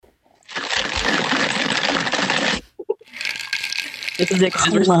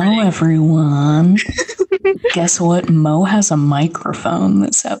Hello, everyone. Guess what? Mo has a microphone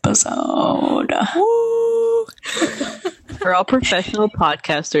this episode. Woo! We're all professional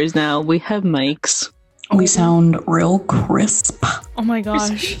podcasters now. We have mics. We sound real crisp. Oh my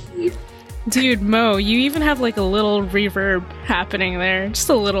gosh. Dude, Mo, you even have like a little reverb happening there. Just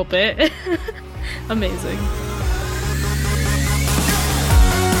a little bit. Amazing.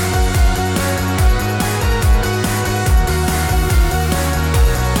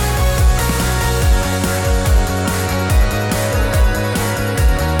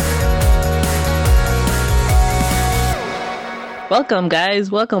 Welcome,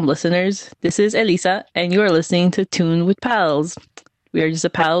 guys. Welcome, listeners. This is Elyssa, and you are listening to Tune with Pals. We are just a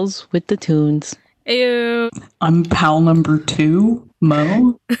pals with the tunes. Ew. I'm pal number 2,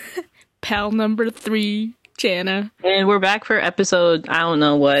 Mo. Pal number 3, Jana. And we're back for episode, I don't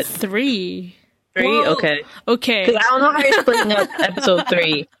know what. 3? Whoa. Okay. Okay. 'Cause I don't know how you're splitting up episode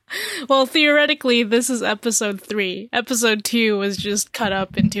 3. Well, theoretically, this is episode 3. Episode 2 was just cut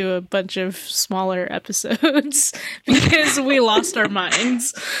up into a bunch of smaller episodes because we lost our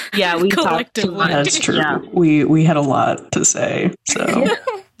minds. Yeah, we collectively. That's true. Yeah. We had a lot to say, so...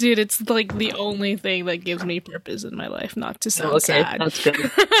 Dude, it's like the only thing that gives me purpose in my life, not to sound Okay, sad. that's good.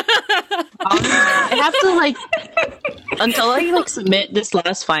 I have to until I submit this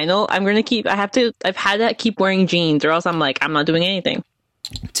last final, I've had to keep wearing jeans, or else I'm not doing anything.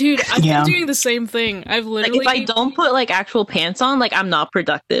 Dude, I've been doing the same thing. I've literally... if I don't put actual pants on, I'm not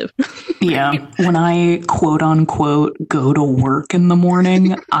productive. Yeah, when I quote unquote go to work in the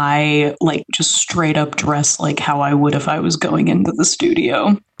morning, I just straight up dress like how I would if I was going into the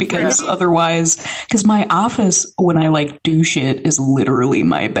studio. Because otherwise, my office when I do shit is literally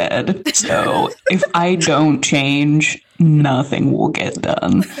my bed. So if I don't change, nothing will get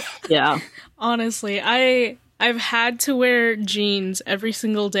done. Yeah. Honestly, I've had to wear jeans every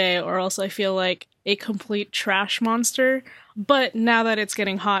single day or else I feel like a complete trash monster. But now that it's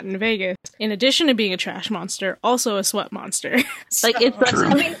getting hot in Vegas, in addition to being a trash monster, also a sweat monster. So. It's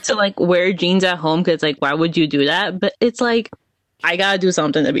frustrating to wear jeans at home because why would you do that? But it's I gotta do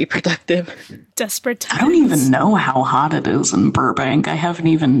something to be productive. Desperate times. I don't even know how hot it is in Burbank. I haven't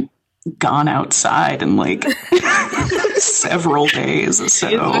even gone outside in several days, so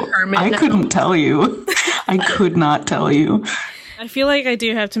I couldn't tell you. I could not tell you. I feel like I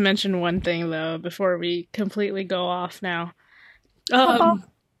do have to mention one thing though before we completely go off now.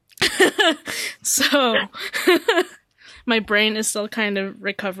 So my brain is still kind of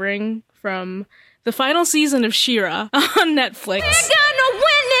recovering from the final season of She-Ra on Netflix. We're gonna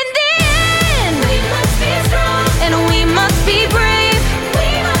win in the end. We must be strong and we must be brave. We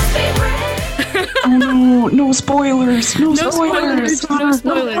must be brave. Oh no, no spoilers. No spoilers. spoilers.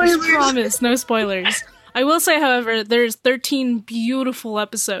 No spoilers. Promise, no spoilers. I will say, however, there's 13 beautiful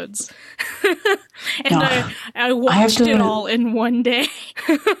episodes. And I watched it all in one day.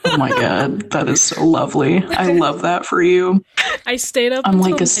 Oh my god, that is so lovely. I love that for you. I stayed up I'm until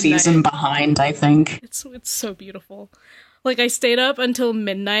a midnight. season behind, I think. It's so beautiful. I stayed up until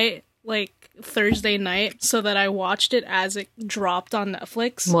midnight, Thursday night, so that I watched it as it dropped on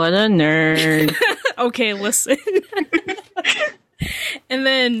Netflix. What a nerd. Okay, listen. And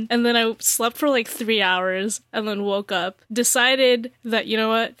then I slept for 3 hours and then woke up, decided that, you know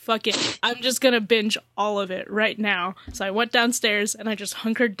what, fuck it, I'm just gonna binge all of it right now. So I went downstairs and I just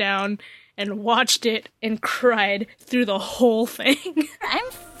hunkered down and watched it and cried through the whole thing. I'm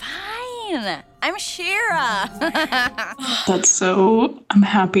fine. I'm She-Ra. I'm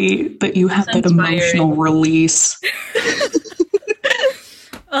happy that you had that emotional release.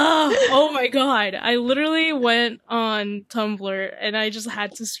 Oh my god. I literally went on Tumblr and I just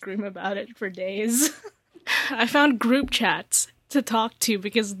had to scream about it for days. I found group chats to talk to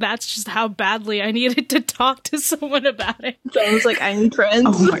because that's just how badly I needed to talk to someone about it. Sounds like I need friends.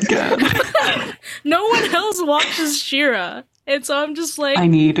 Oh my god. No one else watches She-Ra. And so I'm just I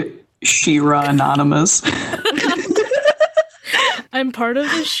need She-Ra Anonymous. I'm part of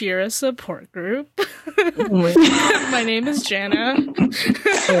the She-Ra support group. My name is Jana.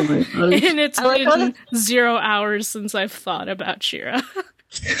 Oh my gosh. And it's been 0 hours since I've thought about She-Ra.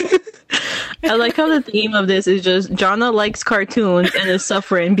 I like how the theme of this is just Jana likes cartoons and is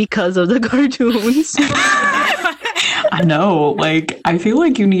suffering because of the cartoons. I know, I feel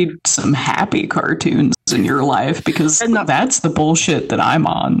like you need some happy cartoons in your life because that's the bullshit that I'm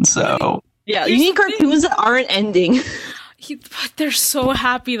on, so... Yeah, you need cartoons that aren't ending. But they're so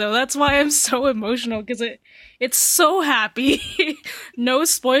happy though. That's why I'm so emotional because it's so happy. No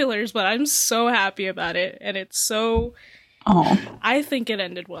spoilers, but I'm so happy about it, and it's so Oh, I think it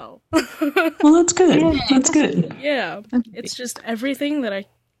ended well. well, that's good. That's good. Yeah, it's just everything that I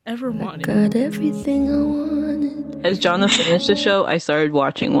ever wanted. Got everything I wanted. As Jana finished the show, I started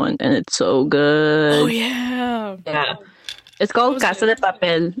watching one, and it's so good. Oh yeah. Yeah. It's called Casa de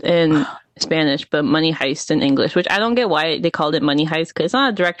Papel in Spanish, but Money Heist in English, which I don't get why they called it Money Heist, because it's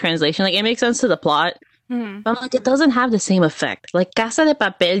not a direct translation. Like, it makes sense to the plot, but I'm like, it doesn't have the same effect. Like, Casa de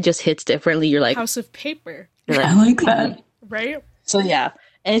Papel just hits differently. You're like, House of Paper, I like that. right? so yeah.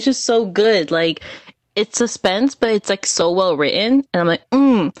 And it's just so good. Like, it's suspense, but it's like so well written. And I'm like,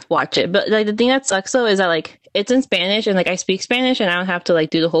 watch it. But like, the thing that sucks though is that like, it's in Spanish and like I speak Spanish and I don't have to like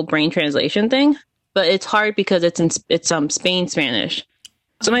do the whole brain translation thing. But it's hard because it's Spain Spanish.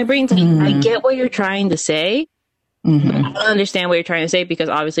 So my brain's like, I get what you're trying to say. But I don't understand what you're trying to say because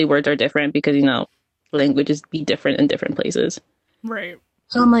obviously words are different because, you know, languages be different in different places. Right.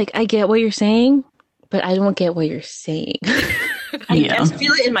 So I'm like, I get what you're saying, but I don't get what you're saying. I just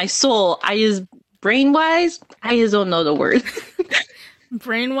feel it in my soul. Brain-wise, I just don't know the word.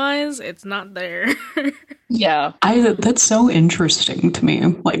 Brain-wise, it's not there. Yeah. That's so interesting to me.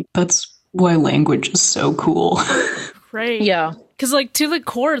 Like, that's why language is so cool. Right. Yeah. Because, like, to the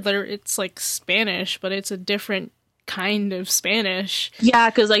core, it's, like, Spanish, but it's a different kind of Spanish. Yeah,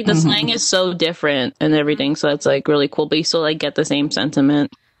 because, like, the slang is so different and everything, so it's, like, really cool, but you still, like, get the same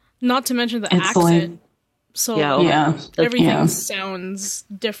sentiment. Not to mention the It's accent. like- So Yeah. everything sounds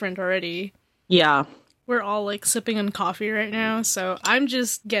different already. Yeah. We're all, like, sipping on coffee right now, so I'm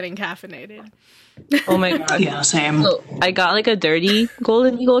just getting caffeinated. Oh my god. Yeah, same. So I got like a dirty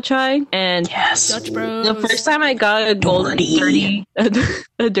golden eagle chai, and Yes. Dutch Bros. the first time I got a dirty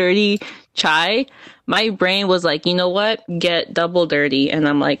chai, my brain was like, you know what? Get double dirty. And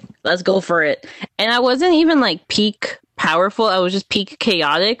I'm like, let's go for it. And I wasn't even like peak powerful. I was just peak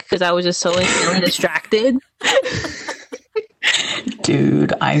chaotic because I was just so distracted.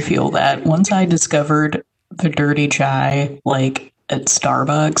 Dude, I feel that. Once I discovered the dirty chai, like, at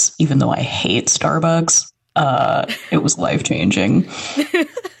Starbucks, even though I hate Starbucks, it was life-changing.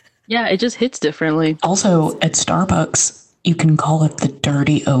 Yeah, it just hits differently. Also, at Starbucks, you can call it the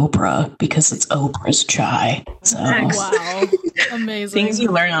dirty Oprah because it's Oprah's chai. So, Wow. Amazing. Things you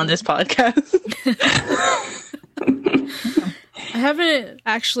learn on this podcast. I haven't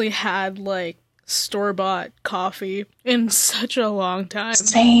actually had, like, store-bought coffee in such a long time.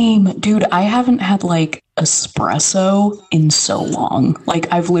 same. Dude, I haven't had, like, espresso in so long.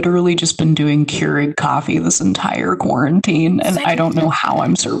 Like, I've literally just been doing Keurig coffee this entire quarantine, and I don't know how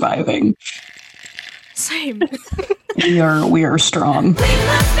I'm surviving. Same. We are strong.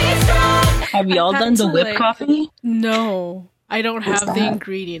 Have y'all done the whipped coffee? No. I don't have the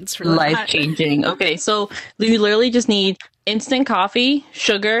ingredients for that. Life changing. Okay, so you literally just need instant coffee,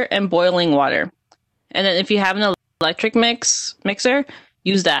 sugar, and boiling water. And then if you have an electric mixer,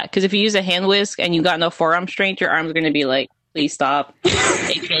 use that. Because if you use a hand whisk and you got no forearm strength, your arm's going to be like, please stop.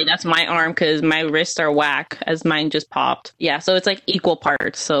 Okay, that's my arm because my wrists are whack as mine just popped. Yeah, so it's like equal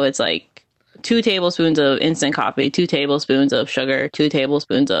parts. So it's like 2 tablespoons of instant coffee, 2 tablespoons of sugar, 2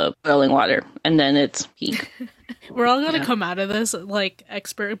 tablespoons of boiling water. And then it's peak. We're all going to come out of this like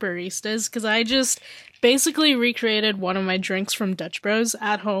expert baristas because I just basically recreated one of my drinks from Dutch Bros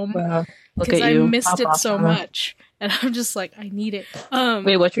at home because I missed it so much. And I'm just like, I need it.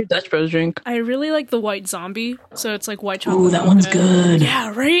 Wait, what's your Dutch Bros drink? I really like the white zombie. So it's like white chocolate. Ooh, that one's good.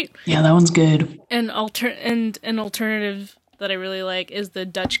 Yeah, right? Yeah, that one's good. And an alternative that I really like is the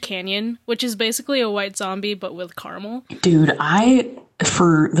Dutch Canyon, which is basically a white zombie but with caramel. Dude,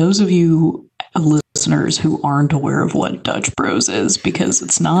 for those of you listeners who aren't aware of what Dutch Bros is, because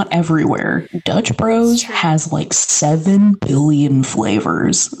it's not everywhere, Dutch Bros has like 7 billion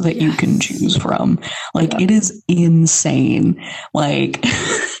flavors that you can choose from. Like, it is insane. Like,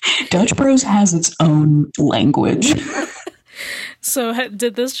 Dutch Bros has its own language. So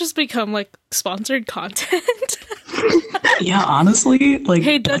did this just become like sponsored content? Yeah, honestly, like,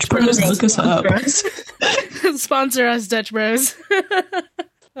 Hey, Dutch Dutch Bros, Bros. look us up. Sponsor us, Dutch Bros.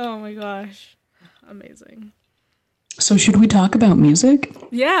 Oh my gosh. Amazing. So should we talk about music?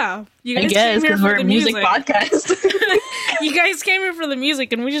 Yeah. You I guys guess, came here because for we're a the music music. podcast. You guys came here for the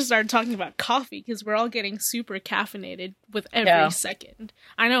music and we just started talking about coffee because we're all getting super caffeinated with every second.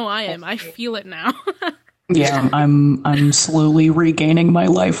 I know I am. I feel it now. Yeah, I'm slowly regaining my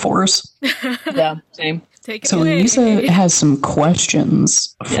life force. Yeah, same. Take it So away. Elyssa has some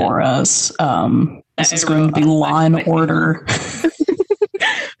questions for us. This is going to be Law and Order.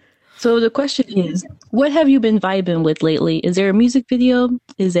 So the question is, what have you been vibing with lately? Is there a music video?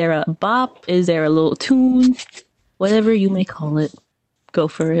 Is there a bop? Is there a little tune? Whatever you may call it. Go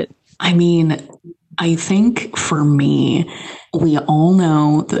for it. I mean, I think for me, we all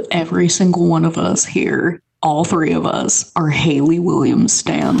know that every single one of us here, all three of us, are Hayley Williams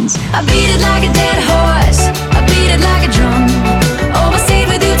stans. I beat it like a dead horse. I beat it like a drum. Overstayed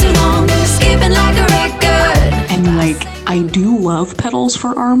with you too long. Skipping like a record. And like, I do love Petals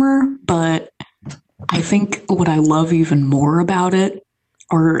for Armor, but I think what I love even more about it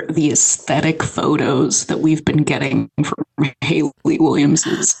are the aesthetic photos that we've been getting from Hayley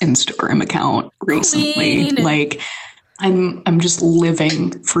Williams's Instagram account recently. Queen. Like, I'm just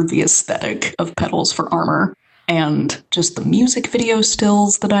living for the aesthetic of Petals for Armor, and just the music video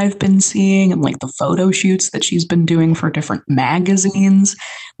stills that I've been seeing, and like the photo shoots that she's been doing for different magazines.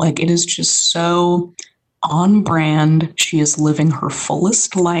 Like, it is just so on brand. She is living her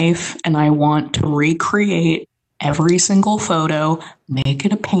fullest life, and I want to recreate every single photo, make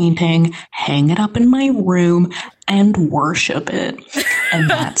it a painting, hang it up in my room, and worship it. And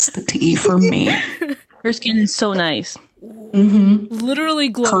that's the tea for me. Her skin is so nice. Literally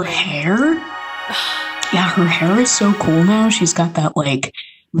Her glowing. hair? Yeah, her hair is so cool now. She's got that like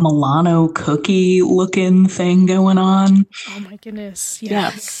Milano cookie looking thing going on. Oh my goodness.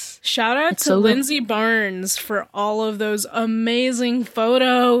 Yes. Shout out to so good. Lindsay Barnes for all of those amazing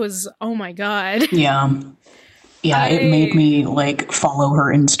photos. Oh my god. Yeah. Yeah, it made me like follow her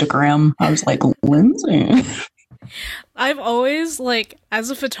Instagram. I was like, Lindsay. I've always, like,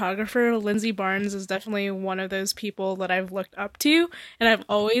 as a photographer, Lindsay Barnes is definitely one of those people that I've looked up to, and I've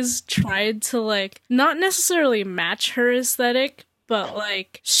always tried to, like, not necessarily match her aesthetic, but,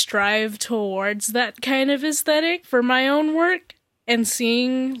 like, strive towards that kind of aesthetic for my own work. And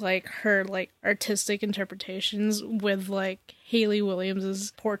seeing, like, her, like, artistic interpretations with, like, Hayley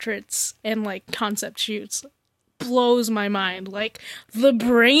Williams's portraits and, like, concept shoots blows my mind. Like, the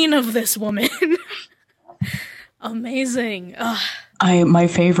brain of this woman. Amazing. Ugh. My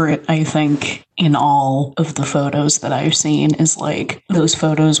favorite, I think, in all of the photos that I've seen is like those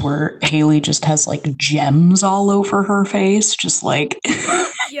photos where Hayley just has like gems all over her face, just like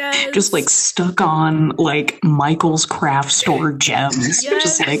Yes. just like stuck on like Michael's craft store gems, Yes.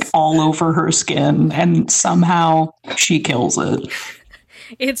 just like all over her skin, and somehow she kills it.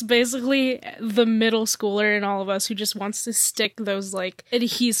 It's basically the middle schooler in all of us who just wants to stick those, like,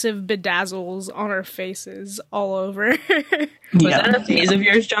 adhesive bedazzles on our faces all over. Was that a phase of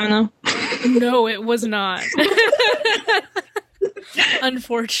yours, Jana? No, it was not.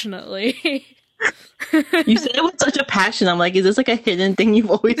 Unfortunately. You said it with such a passion. I'm like, is this like a hidden thing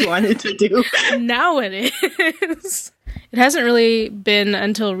you've always wanted to do? Now it is. It hasn't really been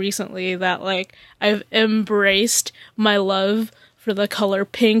until recently that, like, I've embraced my love for the color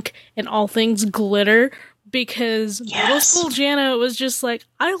pink and all things glitter, because middle school Jana was just like,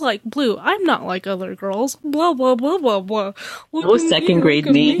 I like blue. I'm not like other girls. Blah, blah, blah, blah, blah. That was second grade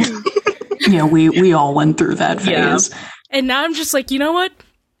me. Yeah, we all went through that phase. And now I'm just like, you know what?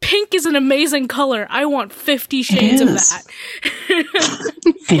 Pink is an amazing color. I want 50 shades of that.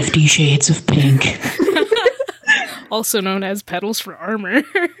 50 Shades of Pink. Also known as Petals for Armor.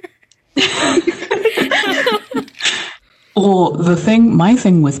 Well, my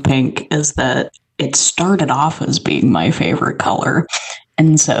thing with pink is that it started off as being my favorite color.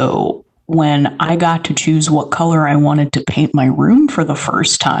 And so when I got to choose what color I wanted to paint my room for the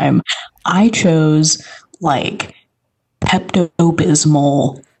first time, I chose like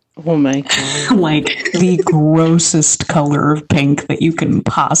Pepto-Bismol, Oh my god. like the grossest color of pink that you can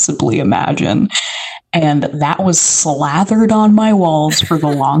possibly imagine. And that was slathered on my walls for the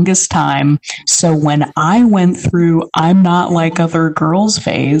longest time. So when I went through I'm not like other girls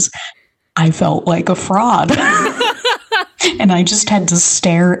phase, I felt like a fraud. And I just had to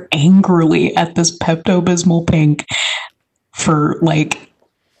stare angrily at this Pepto-Bismol pink for like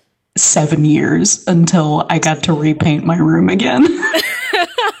 7 years until I got to repaint my room again.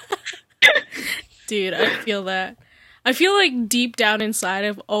 Dude, I feel that. I feel like deep down inside,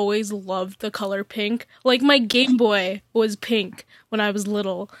 I've always loved the color pink. Like, my Game Boy was pink when I was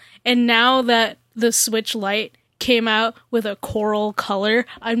little. And now that the Switch Lite came out with a coral color,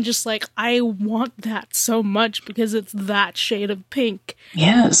 I'm just like, I want that so much because it's that shade of pink.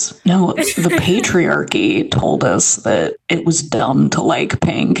 Yes. No, the patriarchy told us that it was dumb to like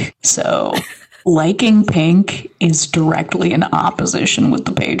pink. So liking pink is directly in opposition with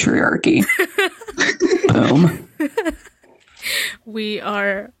the patriarchy. Boom. We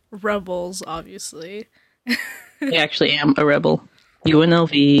are rebels, obviously. I actually am a rebel.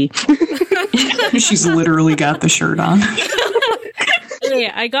 UNLV. She's literally got the shirt on. Hey,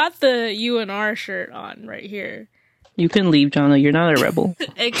 I got the UNR shirt on right here. You can leave, Jana. You're not a rebel.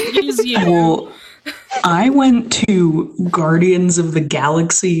 Excuse you. Well, I went to Guardians of the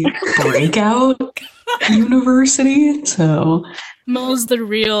Galaxy Breakout University, so Mo's the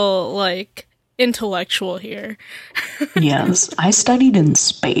real, like, intellectual here. yes, I studied in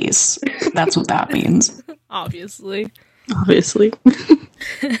space. That's what that means. Obviously. Obviously.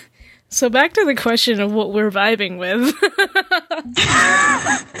 So back to the question of what we're vibing with.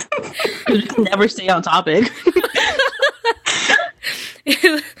 You can never stay on topic.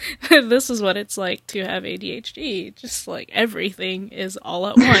 This is what it's like to have ADHD. Just like everything is all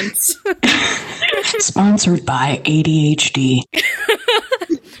at once. Sponsored by ADHD.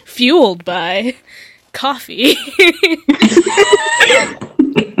 Fueled by coffee.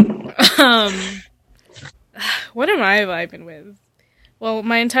 What am I vibing with? Well,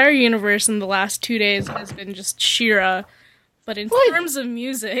 my entire universe in the last 2 days has been just Shira. But in terms of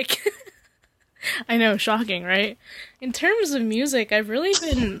music... I know, shocking, right? In terms of music, I've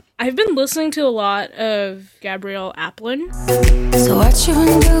been listening to a lot of Gabrielle Aplin. So what you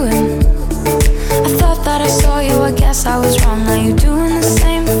been doing? I thought that I saw you, I guess I was wrong. Now you're doing the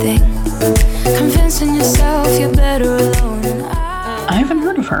same thing, convincing yourself you're better alone. I haven't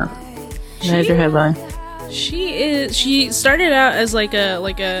heard of her. Neither have I. She started out as like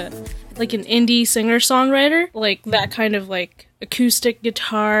an indie singer-songwriter, like that kind of like acoustic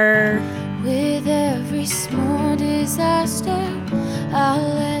guitar. With every small disaster,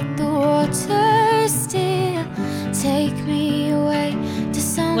 I'll let the water still take me away to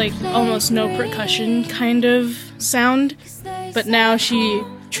some Like almost no percussion kind of sound, but now she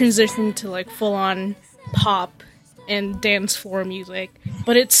transitioned to like full-on pop and dance floor music,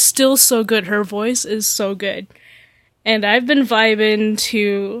 but it's still so good. Her voice is so good, and I've been vibing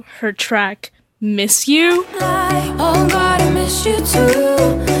to her track Miss You. Oh God, I miss you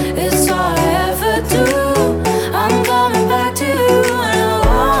too. It's all I ever do. I'm coming back to you and I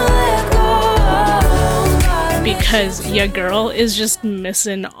won't let go. Because ya girl is just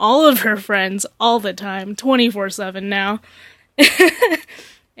missing all of her friends all the time, 24/7 now.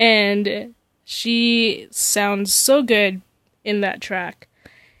 And she sounds so good in that track.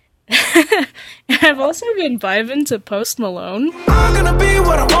 And I've also been vibing to Post Malone. I'm gonna be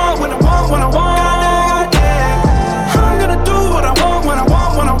what I want when I want when I want. Yeah. I'm gonna do what I want when I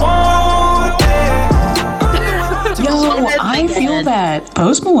want when I want. Yeah. Yo, I feel that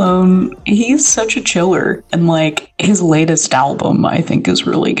Post Malone, he's such a chiller, and like his latest album, I think, is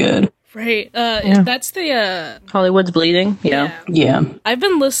really good. Right. That's the Hollywood's Bleeding. Yeah. Yeah. I've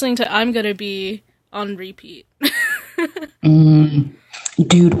been listening to I'm Gonna Be on repeat.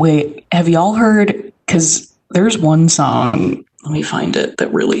 Dude, wait, have y'all heard? Because there's one song, let me find it,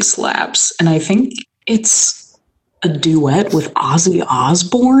 that really slaps, and I think it's a duet with Ozzy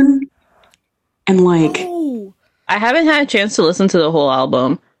Osbourne, and like, Oh, I haven't had a chance to listen to the whole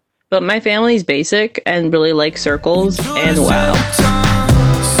album, but my family's basic and really like Circles, and wow.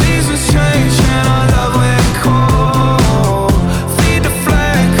 Seasons change and our love went cold. Feed the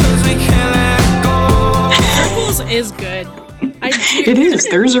flag 'cause we can't let go. Circles is good. it is.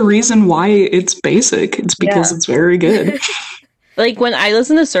 There's a reason why it's basic. It's because it's very good. Like when I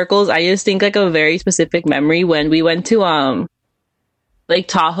listen to Circles, I just think like of a very specific memory when we went to Lake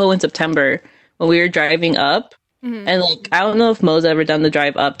Tahoe in September when we were driving up. And like I don't know if Mo's ever done the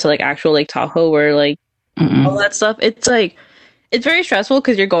drive up to like actual Lake Tahoe where like all that stuff. It's like it's very stressful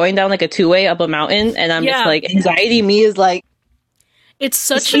because you're going down like a two-way up a mountain, and I'm just like anxiety. Me is like It's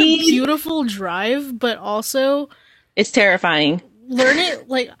such a beautiful drive, but also it's terrifying.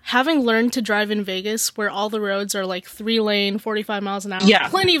 Having learned to drive in Vegas where all the roads are like 3-lane, 45 miles an hour,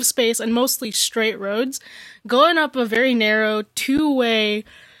 plenty of space and mostly straight roads, going up a very narrow 2-way,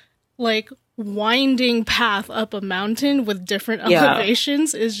 like winding path up a mountain with different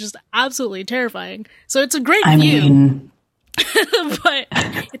elevations is just absolutely terrifying. So it's a great view, but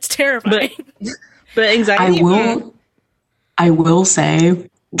it's terrifying. But anxiety. I will say,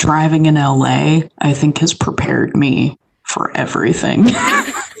 driving in LA, I think has prepared me for everything.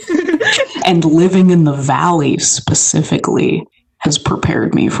 And living in the Valley specifically has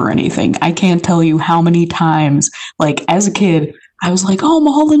prepared me for anything. I can't tell you how many times, like as a kid, I was like, oh,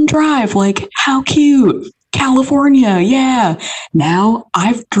 Mulholland Drive, like how cute. California, yeah. Now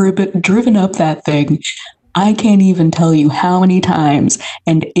I've driven up that thing. I can't even tell you how many times,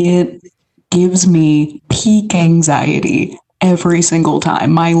 and it gives me peak anxiety every single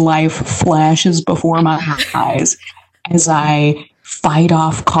time. My life flashes before my eyes as I fight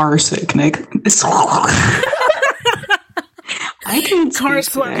off car sickness. I can't Car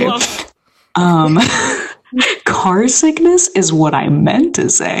car sickness is what I meant to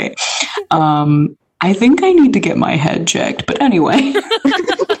say. I think I need to get my head checked. But anyway.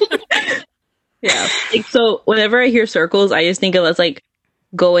 Yeah. Like, so whenever I hear circles, I just think of us like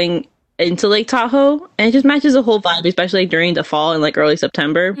going into Lake Tahoe, and it just matches the whole vibe, especially like, during the fall and like early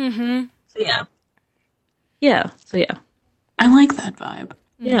September. Mm-hmm. So yeah. Yeah. So yeah. I like that vibe.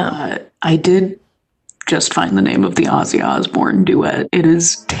 Yeah. I did just find the name of the Ozzy Osbourne duet. It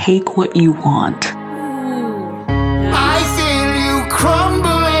is Take What You Want. I feel you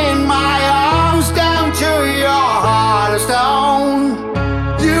crumble in my arms down to your heart of stone.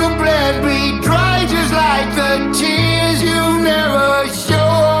 You bled me dry just like the tears you never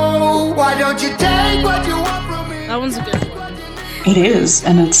show. Why don't you take what you want from me? That one's a good one. It is,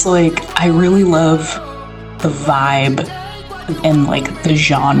 and it's like, I really love the vibe and like the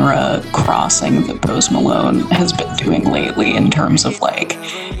genre crossing that Post Malone has been doing lately in terms of like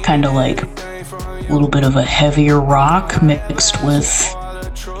kind of like a little bit of a heavier rock mixed with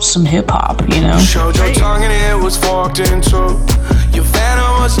some hip hop, you know? Showed your tongue and it was forked into your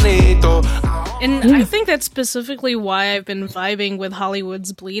venom was lethal. And I think that's specifically why I've been vibing with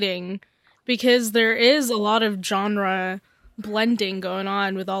Hollywood's Bleeding, because there is a lot of genre blending going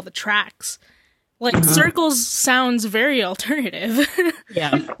on with all the tracks. Like, Circles sounds very alternative.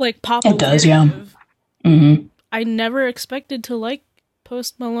 Yeah. Like, pop. It does, yeah. Mm-hmm. I never expected to like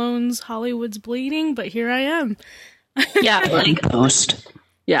Post Malone's Hollywood's Bleeding, but here I am. Yeah. Like, Post.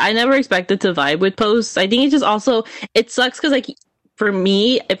 yeah, I never expected to vibe with Post. I think it just also, it sucks because, like, for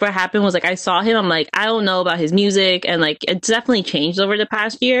me, if what happened was, like, I saw him, I'm like, I don't know about his music, and, like, it's definitely changed over the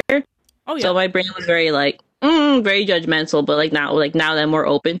past year. Oh, yeah. So my brain was very, like, very judgmental, but, like, now that I'm more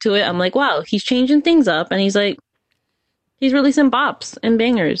open to it, I'm like, wow, he's changing things up, and he's, like, he's releasing bops and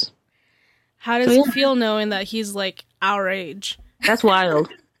bangers. How does it feel knowing that he's, like, our age? That's wild.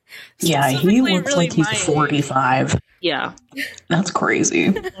 Yeah, he Specifically looks really like he's my age. 45. Yeah. That's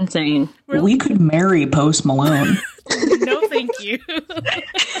crazy. Insane. We could marry Post Malone. No, thank you.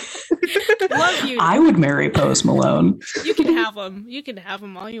 Love you. I would marry Post Malone. You can have him. You can have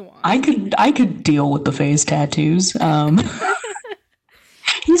him all you want. I could deal with the face tattoos.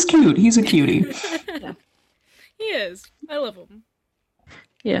 He's cute. He's a cutie. He is. I love him.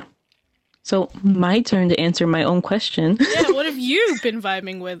 Yeah. So my turn to answer my own question. Yeah, what have you been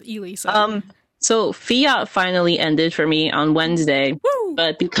vibing with, Elyssa? So Fiat finally ended for me on Wednesday, Woo!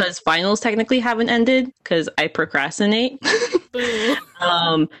 but because finals technically haven't ended because I procrastinate, Boo.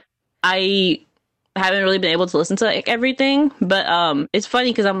 I haven't really been able to listen to like everything. But it's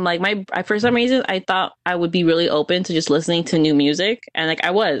funny because I'm like for some reason I thought I would be really open to just listening to new music, and like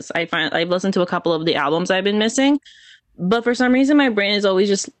I've listened to a couple of the albums I've been missing. But for some reason, my brain is always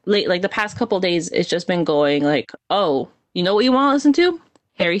just late. Like the past couple of days, it's just been going like, oh, you know what you want to listen to?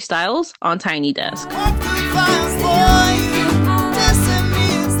 Harry Styles on Tiny Desk.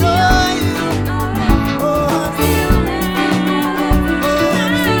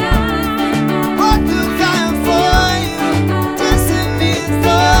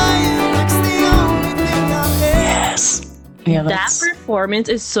 Yes. Yeah, That performance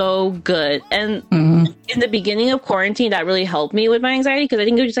is so good. And in the beginning of quarantine, that really helped me with my anxiety because I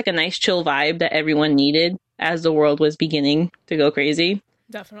think it was just like a nice chill vibe that everyone needed as the world was beginning to go crazy.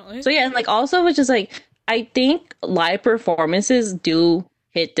 Definitely. So yeah, and like also it's just like I think live performances do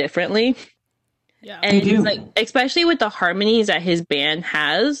hit differently. Yeah. And They do. it's like especially with the harmonies that his band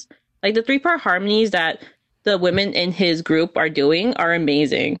has, like the 3-part harmonies that the women in his group are doing are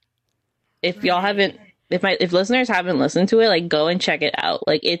amazing. If y'all haven't if listeners haven't listened to it, like go and check it out.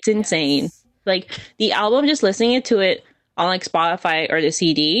 Like it's insane. Yes. Like the album, just listening to it on like Spotify or the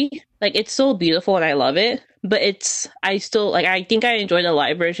CD, like it's so beautiful and I love it. But I still like I think I enjoy the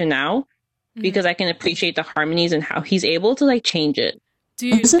live version now because I can appreciate the harmonies and how he's able to like change it.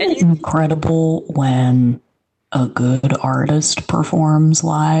 Dude, Isn't it incredible when a good artist performs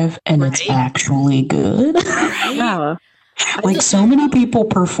live and it's Right? actually good? Yeah. Like so many people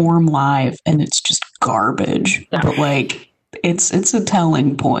perform live and it's just garbage. Yeah. But like it's a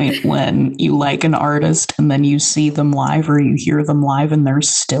telling point when you like an artist and then you see them live or you hear them live and they're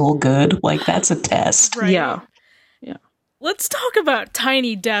still good. Like that's a test. right? Yeah. Let's talk about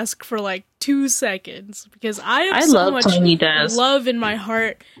Tiny Desk for like 2 seconds because I have I so love much Tiny Desk. love in my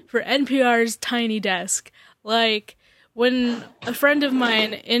heart for NPR's Tiny Desk. Like when a friend of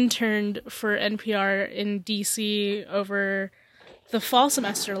mine interned for NPR in DC over the fall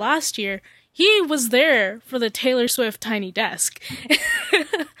semester last year, he was there for the Taylor Swift Tiny Desk.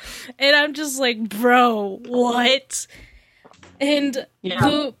 And I'm just like, bro, what? And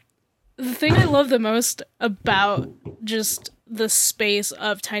Yeah. the thing I love the most about just the space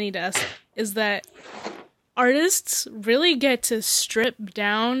of Tiny Desk is that artists really get to strip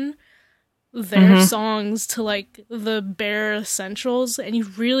down their songs to like the bare essentials, and you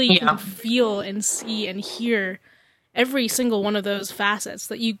really can feel and see and hear every single one of those facets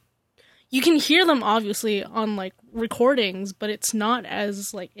that you can hear them obviously on like recordings, but it's not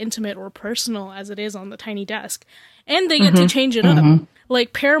as like intimate or personal as it is on the Tiny Desk. And they get to change it up.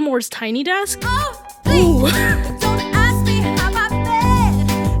 Like Paramore's Tiny Desk. Oh, please, don't ask me how I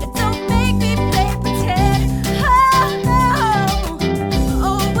feel. Don't make me play pretend. Oh, no.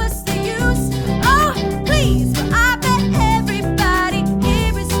 Oh, what's the use? Oh, please, I bet everybody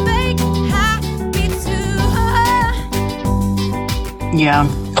here is fake. Happy too. Yeah.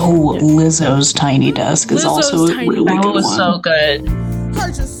 Oh, Lizzo's Tiny Desk is Lizzo's also a Tiny really Desk. That good was one. so good.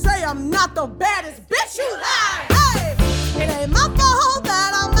 Heard you say I'm not the baddest bitch, you lie. Hey, it ain't my fault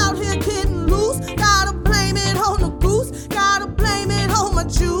that I'm out here getting loose. Gotta blame it on the goose. Gotta blame it on my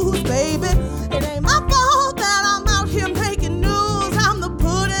juice, baby. It ain't my fault that I'm out here making news. I'm the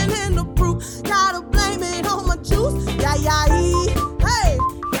pudding in the brew. Gotta blame it on my juice. Yeah, hey.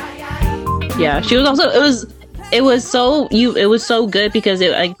 Yeah, she was also it was so good because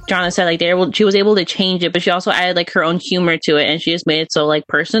it, like Jana said, like she was able to change it, but she also added like her own humor to it, and she just made it so like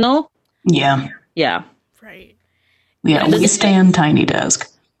personal. Yeah. Right. Yeah, we stand Tiny Desk.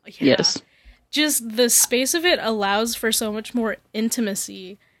 Yeah. Yes. Just the space of it allows for so much more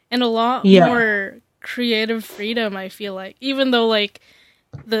intimacy and a lot Yeah. more creative freedom, I feel like. Even though like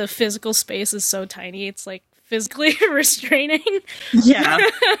the physical space is so tiny, it's like physically restraining. Yeah.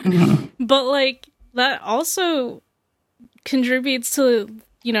 But like that also contributes to,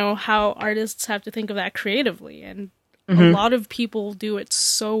 you know, how artists have to think of that creatively, and a lot of people do it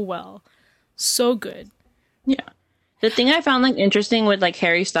so well. So good. Yeah. The thing I found like interesting with like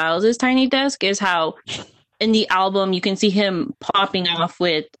Harry Styles' Tiny Desk is how in the album you can see him popping off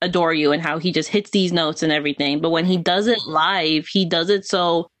with Adore You and how he just hits these notes and everything. But when he does it live, he does it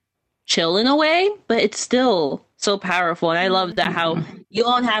so chill in a way, but it's still so powerful. And I love that how you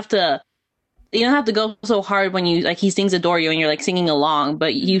don't have to go so hard when you like he sings Adore You and you're like singing along,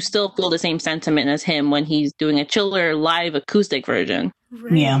 but you still feel the same sentiment as him when he's doing a chiller live acoustic version.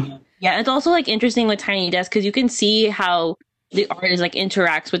 Right. Yeah. Yeah, it's also like interesting with Tiny Desk because you can see how the artist like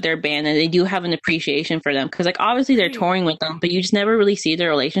interacts with their band, and they do have an appreciation for them because like obviously they're touring with them, but you just never really see the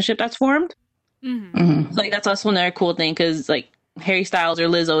relationship that's formed. So, like that's also another cool thing because like Harry Styles or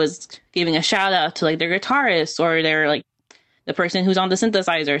Lizzo is giving a shout out to like their guitarist or their like the person who's on the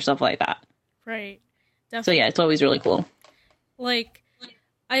synthesizer, stuff like that. Right. So Definitely. yeah, it's always really cool. Like,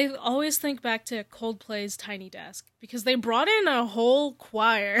 I always think back to Coldplay's Tiny Desk because they brought in a whole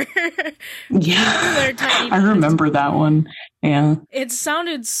choir. Yeah. Their Tiny I Desk. remember that one. Yeah. It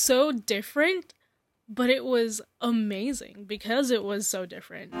sounded so different, but it was amazing because it was so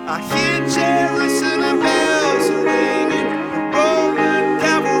different. I hear cherries and the bells are ringing. Roman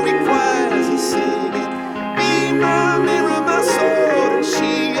cavalry choirs are singing. Be my mirror, my sword and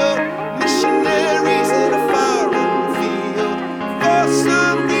shield. Missionaries that are far in the field. For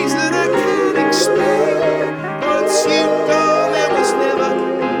some reason I can't explain. Once you gone, there was never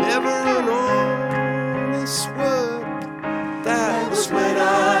an honest word. That was when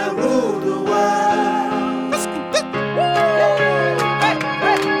I ruled the world.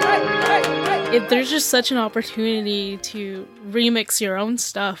 There's just such an opportunity to remix your own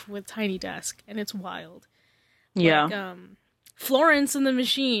stuff with Tiny Desk, and it's wild. Yeah. Like, Florence and the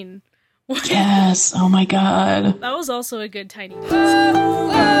Machine. Yes. Oh my God. That was also a good Tiny Desk.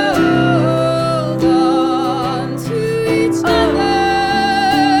 Hold on to each other.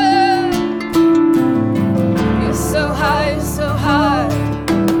 You're so high, so high.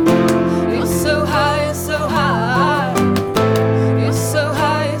 You're so high, so high. You're so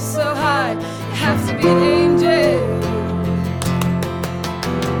high, so high. You have to be an angel.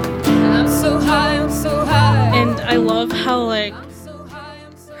 I'm so high, I'm so high. And I love how, like, I'm so high,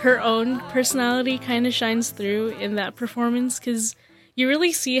 I'm so her own personality kind of shines through in that performance because you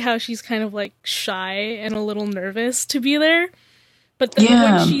really see how she's kind of like shy and a little nervous to be there. But then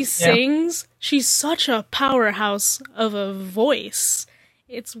when she sings, she's such a powerhouse of a voice.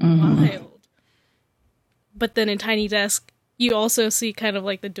 It's wild. But then in Tiny Desk, you also see kind of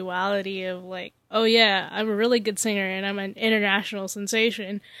like the duality of like, oh yeah, I'm a really good singer and I'm an international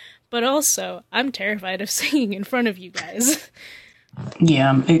sensation. But also, I'm terrified of singing in front of you guys.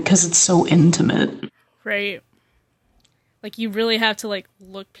 Yeah, because it's so intimate. Right. Like, you really have to, like,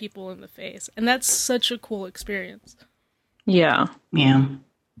 look people in the face. And that's such a cool experience. Yeah. Yeah.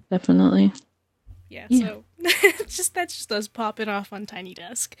 Definitely. Yeah, Yeah. so That's just us popping off on Tiny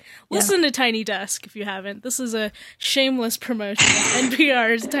Desk. Listen to Tiny Desk if you haven't. This is a shameless promotion of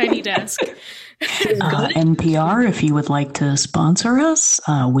NPR's Tiny Desk. NPR, if you would like to sponsor us,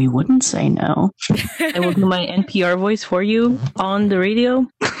 we wouldn't say no. I will do my NPR voice for you on the radio.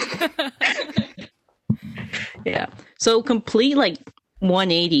 Yeah. So complete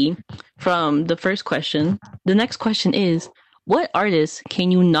 180 from the first question. The next question is, what artists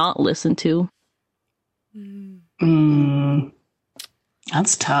can you not listen to?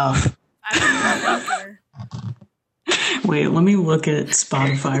 That's tough. I don't know either. Wait, let me look at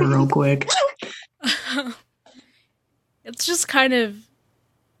Spotify real quick. It's just kind of,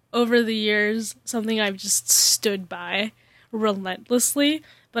 over the years, something I've just stood by relentlessly,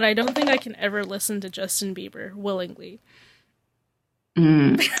 but I don't think I can ever listen to Justin Bieber willingly.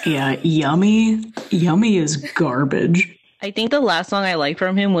 Yeah, Yummy is garbage. I think the last song I liked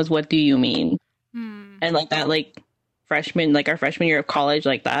from him was "What Do You Mean," and that freshman, our freshman year of college,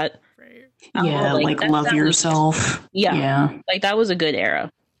 like that. Right. Yeah, that Love sounded- Yourself. Yeah, that was a good era.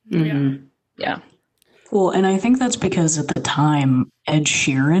 Mhm. Yeah. Well, and I think that's because at the time Ed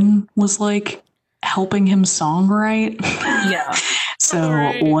Sheeran was helping him songwrite. Yeah. So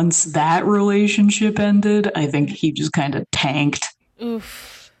Right. once that relationship ended, I think he just kind of tanked.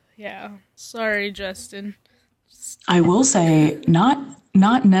 Oof. Yeah. Sorry, Justin. I will say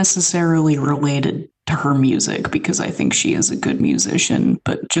not necessarily related to her music, because I think she is a good musician,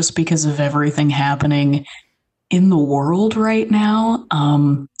 but just because of everything happening in the world right now,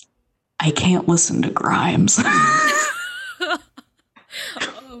 I can't listen to Grimes.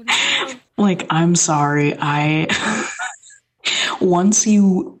 Oh no. I'm sorry. Once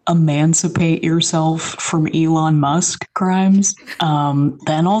you emancipate yourself from Elon Musk, Grimes,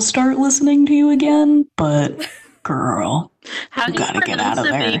 then I'll start listening to you again. But girl, How you do you gotta get out of pronounce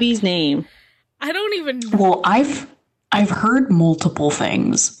the there. baby's name? I don't even know. Well, I've heard multiple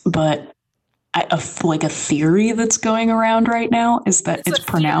things, but a theory that's going around right now is that What's it's a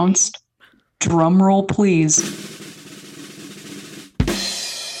theory? pronounced, drum roll please,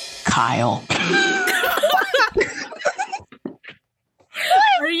 Kyle.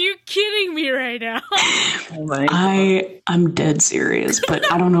 Are you kidding me right now? Oh my! I'm dead serious, but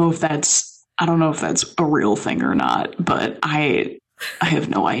I don't know if that's a real thing or not, but I have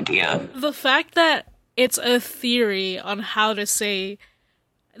no idea. The fact that it's a theory on how to say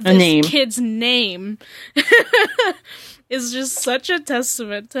name. this kid's name is just such a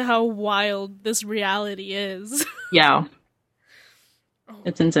testament to how wild this reality is. Yeah.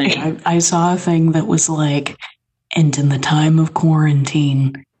 It's insane. I saw a thing that was and in the time of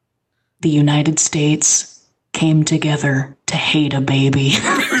quarantine, the United States came together to hate a baby.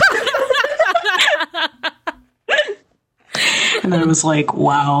 And I was like,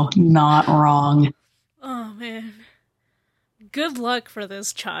 wow, not wrong. Oh man. Good luck for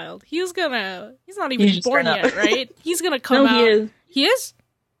this child. He's not even He's just born gonna- yet, right? He's gonna come out. He is. He is?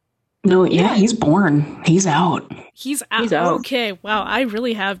 No, yeah, he's born. He's out. He's out. He's out. Okay, wow, I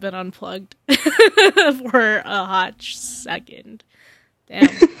really have been unplugged for a hot second. Damn.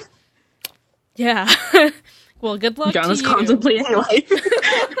 Yeah. Well, good luck Jana's to you. contemplating life.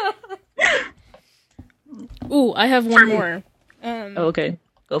 Ooh, I have one more. Oh, okay,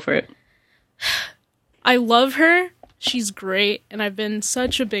 go for it. I love her. She's great, and I've been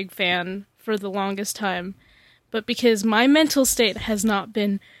such a big fan for the longest time. But because my mental state has not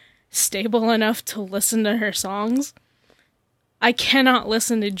been stable enough to listen to her songs, I cannot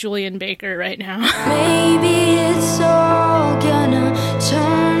listen to Julian Baker right now. Maybe it's all gonna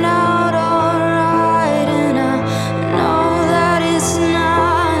turn out alright, and I know that it's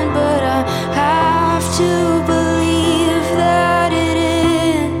not, but I have to believe that it is.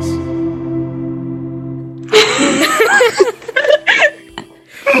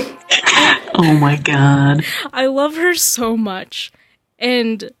 Oh my god. I love her so much,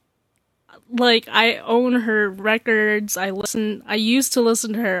 and I own her records. I used to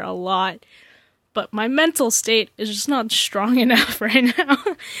listen to her a lot, but my mental state is just not strong enough right now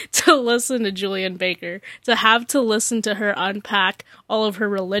to listen to Julian Baker, to have to listen to her unpack all of her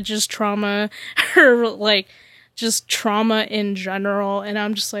religious trauma, her just trauma in general, and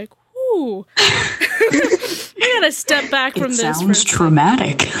I'm just like, ooh. I gotta step back from It this. sounds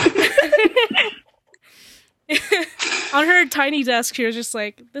traumatic. On her tiny desk, she was just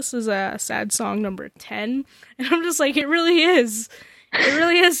like, this is a sad song number 10. And I'm just like, it really is. It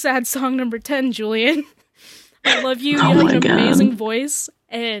really is sad song number 10, Julian. I love you. You Oh have my an God. amazing voice,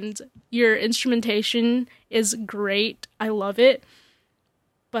 and your instrumentation is great. I love it.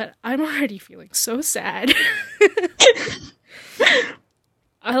 But I'm already feeling so sad.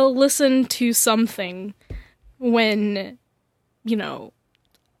 I'll listen to something when,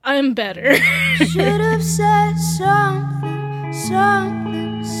 I'm better. Should have said something,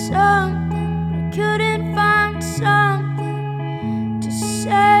 something, something, but couldn't find something to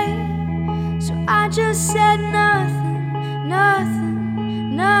say. So I just said nothing,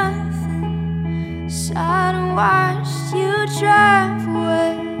 nothing, nothing. Sat and watched you drive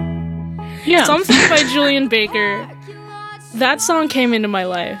away. Yeah. Something by Julian Baker. That song came into my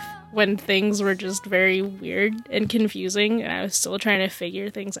life when things were just very weird and confusing, and I was still trying to figure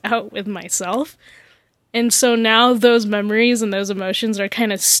things out with myself. And so now those memories and those emotions are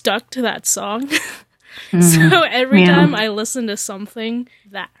kind of stuck to that song. So every time I listen to something,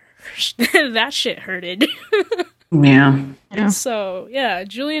 that shit hurted. Yeah. So, yeah,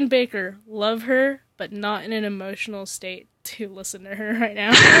 Julian Baker, love her, but not in an emotional state to listen to her right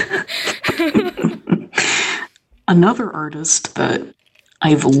now. Another artist that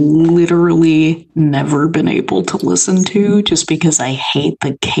I've literally never been able to listen to just because I hate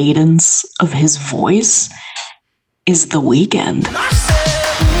the cadence of his voice is The Weeknd.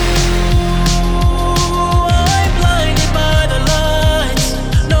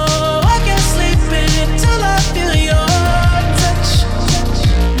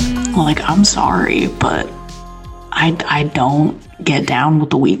 Like, I'm sorry, but I don't get down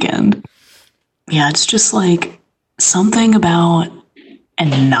with The Weeknd. Yeah, it's just like something about,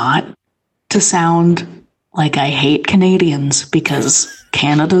 and not to sound like I hate Canadians because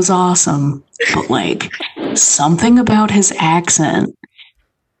Canada's awesome, but like something about his accent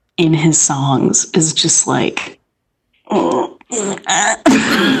in his songs is just like,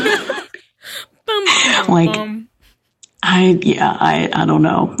 like, I don't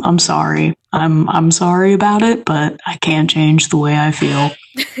know. I'm sorry. I'm sorry about it, but I can't change the way I feel.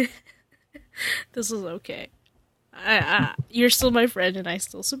 This is okay. You're still my friend, and I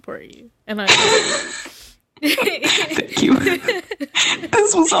still support you. And I. Thank you.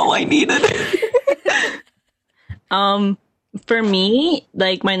 This was all I needed. For me,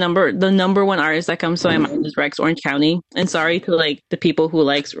 like the number one artist that comes to my mind is Rex Orange County. And sorry to like the people who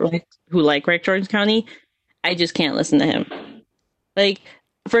like Rex Orange County, I just can't listen to him. Like,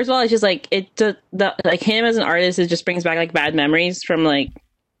 first of all, it's just like like him as an artist, it just brings back like bad memories from like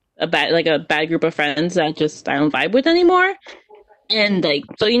a bad group of friends that I don't vibe with anymore. And like,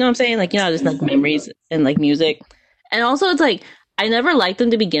 so you know what I'm saying? Like, just like memories and like music. And also it's like, I never liked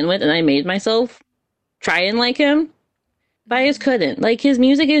him to begin with, and I made myself try and like him, but I just couldn't. Like, his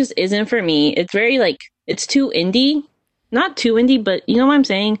music isn't for me. It's very like, it's too indie. Not too indie, but you know what I'm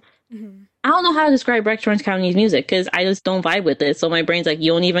saying? Mm-hmm. I don't know how to describe Rex Orange County's music because I just don't vibe with it. So my brain's like,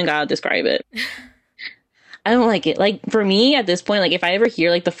 you don't even gotta describe it. I don't like it. Like, for me at this point, like if I ever hear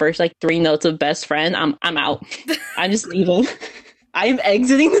like the first like 3 notes of Best Friend, I'm out. I'm just leaving. I'm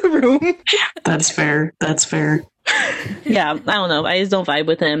exiting the room. That's fair. Yeah, I don't know. I just don't vibe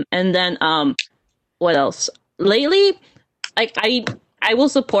with him. And then what else? Lately, like I will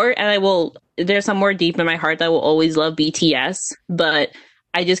support, and there's somewhere deep in my heart that I will always love BTS, but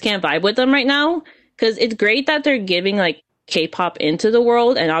I just can't vibe with them right now, because it's great that they're giving like K-pop into the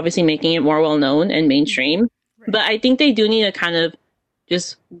world and obviously making it more well known and mainstream. Right. But I think they do need to kind of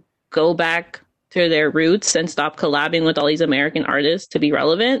just go back to their roots and stop collabing with all these American artists to be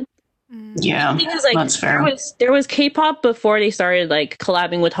relevant. Yeah, because like that's fair. There was K-pop before they started like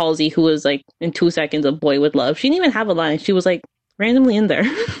collabing with Halsey, who was like in 2 seconds of Boy With Love. She didn't even have a line. She was like randomly in there.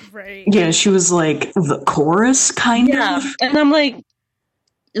 Right. Yeah, she was like the chorus kind of. And I'm like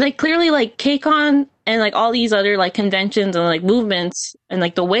clearly like KCON and like all these other like conventions and like movements and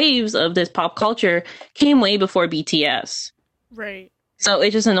like the waves of this pop culture came way before BTS. Right. So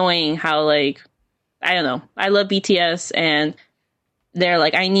it's just annoying how like, I don't know. I love BTS, and they're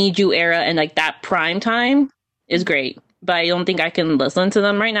like, I Need You era, and like that prime time is great. But I don't think I can listen to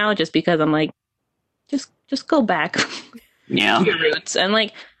them right now just because I'm like, just go back. Yeah. To your roots. And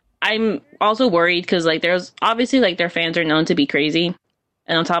like, I'm also worried because like there's obviously like their fans are known to be crazy.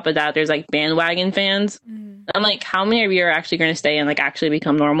 And on top of that, there's like bandwagon fans. I'm like, how many of you are actually going to stay and like actually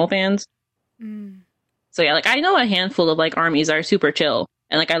become normal fans? So yeah, like I know a handful of like armies are super chill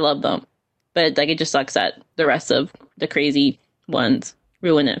and like I love them, but like it just sucks that the rest of the crazy ones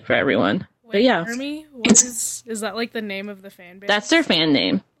ruin it for everyone. Wait, but yeah, Army? What is that like the name of the fan base? That's their fan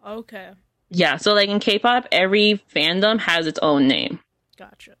name. Okay. Yeah, so like in K-pop, every fandom has its own name.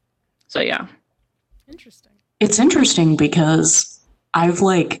 Gotcha. So yeah. Interesting. It's interesting because I've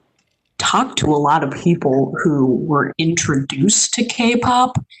like talked to a lot of people who were introduced to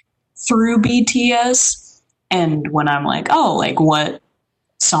K-pop through BTS, and when I'm like, oh, like what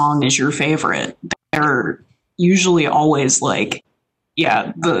song is your favorite? They're usually always like,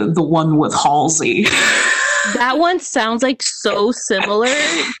 yeah, the one with Halsey. That one sounds like so similar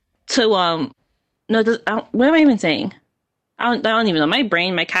to no, what am I even saying? I don't even know.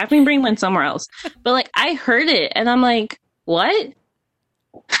 My caffeine brain went somewhere else. But like I heard it and I'm like, what?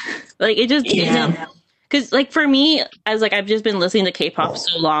 Like it just isn't. Because like for me, as like I've just been listening to K-pop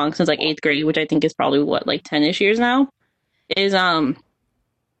so long since like 8th grade, which I think is probably what like 10ish years now, is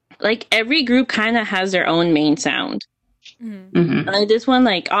like every group kind of has their own main sound. Mm-hmm. Like this one,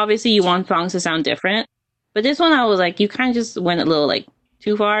 like obviously you want songs to sound different, but this one I was like, you kind of just went a little like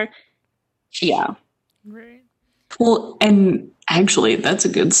too far. Yeah. Right. Well, and actually, that's a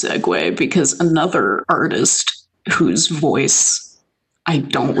good segue because another artist whose voice I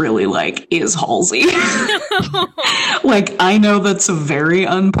don't really like is Halsey. Like, I know that's a very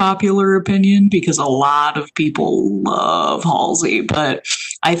unpopular opinion because a lot of people love Halsey, but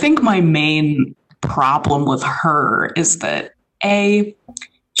I think my main problem with her is that A,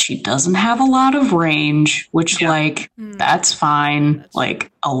 she doesn't have a lot of range, which like that's fine.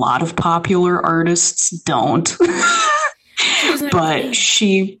 Like a lot of popular artists don't. But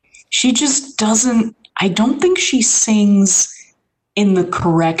she just doesn't, I don't think she sings in the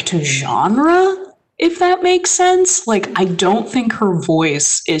correct genre, if that makes sense. Like I don't think her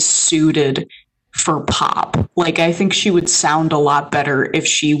voice is suited for pop. Like I think she would sound a lot better if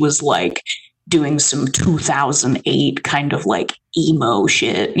she was like doing some 2008 kind of like emo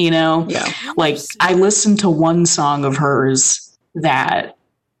shit, you know? Yeah. Like I listened to one song of hers that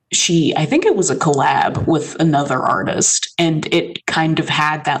I think it was a collab with another artist, and it kind of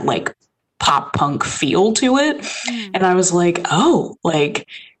had that like pop punk feel to it. And I was like, oh, like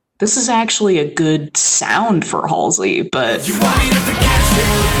this is actually a good sound for Halsey, but You want me to forget you?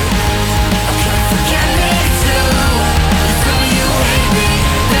 I can't forget it too. You tell me you hate me,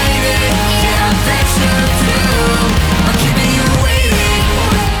 baby. Yeah, I bet you do. I'm keeping you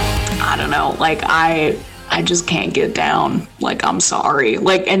waiting. I don't know, like I just can't get down. Like I'm sorry.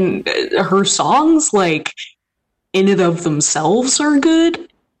 Like, and her songs like in and of themselves are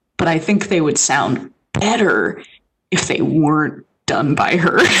good, but I think they would sound better if they weren't done by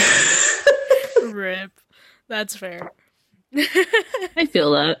her. Rip. That's fair. I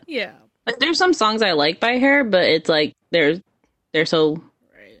feel that. Yeah. Like there's some songs I like by her, but it's like they're so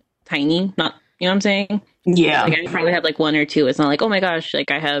Right. tiny. Not, you know what I'm saying? Yeah. Like I probably have like one or two. It's not like, oh my gosh,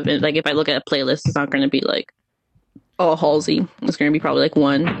 like I have, like if I look at a playlist, it's not going to be like, oh, Halsey. It's going to be probably like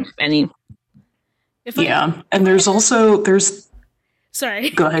one, if any. Yeah. And there's Sorry.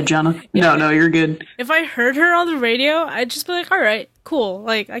 go ahead, Jana. No, you're good. If I heard her on the radio, I'd just be like, all right, cool.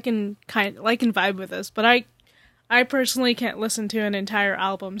 Like I can vibe with this, but I personally can't listen to an entire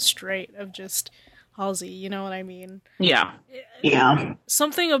album straight of just Halsey, you know what I mean? Yeah. Yeah.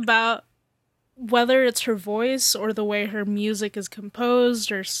 Something about whether it's her voice or the way her music is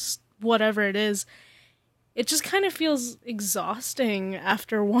composed or whatever it is, it just kind of feels exhausting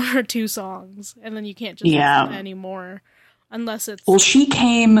after one or two songs, and then you can't just listen to anymore unless it's... Well, she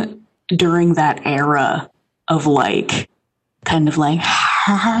came during that era of like, kind of like,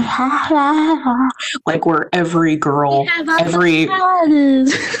 like where every girl,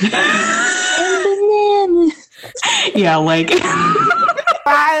 yeah, like,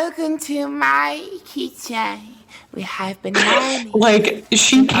 Welcome to my kitchen. We have bananas. like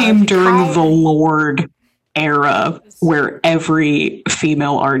she came during the Lorde era where every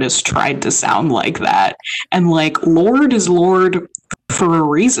female artist tried to sound like that. And like Lorde is Lorde for a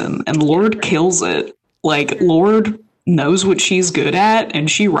reason, and Lorde kills it. Like Lorde knows what she's good at and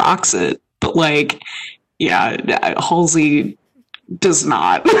she rocks it. But like, yeah, Halsey does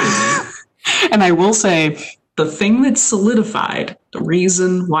not. And I will say, the thing that solidified the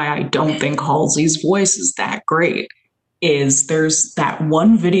reason why I don't think Halsey's voice is that great is there's that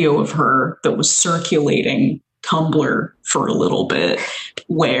one video of her that was circulating Tumblr for a little bit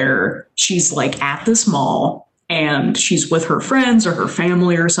where she's like at this mall and she's with her friends or her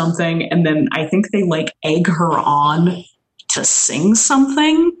family or something. And then I think they like egg her on to sing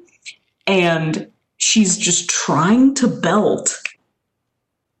something. And she's just trying to belt.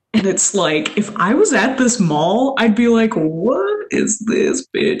 And it's like, if I was at this mall, I'd be like, what is this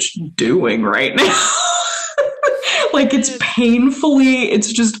bitch doing right now? Like, it's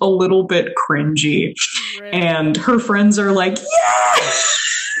just a little bit cringy. Right. And her friends are like, yeah!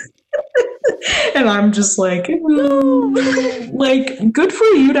 And I'm just like, like, good for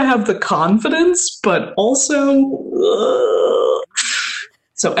you to have the confidence, but also...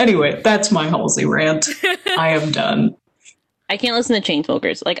 So anyway, that's my Halsey rant. I am done. I can't listen to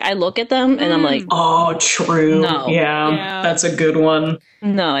Chainsmokers. Like, I look at them and I'm like, oh, true. No. Yeah, that's a good one.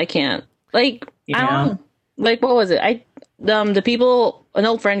 no, I can't. Like, I Yeah. don't know. Like, what was it? the people, an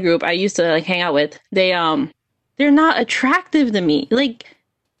old friend group I used to like hang out with, they're not attractive to me. Like,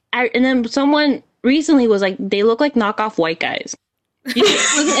 and then someone recently was like, they look like knockoff white guys. You know,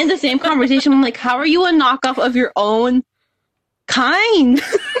 it wasn't in the same conversation. I'm like, how are you a knockoff of your own kind?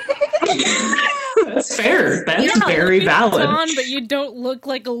 That's fair. That's Yeah, very Louis valid. Vuitton, but you don't look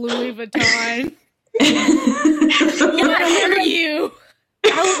like a Louis Vuitton. What are you?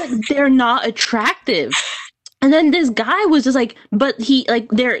 I was like, they're not attractive. And then this guy was just like, but he like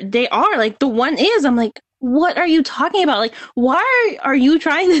they are like the one is. I'm like, what are you talking about? Like, why are you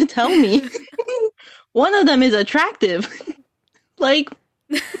trying to tell me one of them is attractive? Like,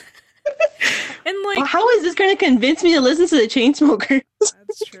 And like, how is this going to convince me to listen to the Chainsmokers?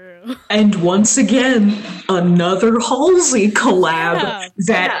 that's true. And once again, another Halsey collab Yeah.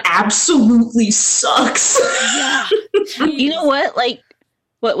 that absolutely sucks. Yeah. You know what? Like,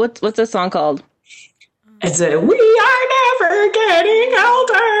 what's the song called? It's a "We Are Never Getting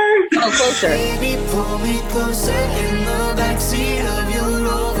Older." Oh, Closer. Baby, pull me closer in the backseat of your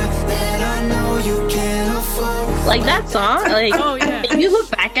Rover that I know you can't afford. Like that song. Like, Oh, yeah. if you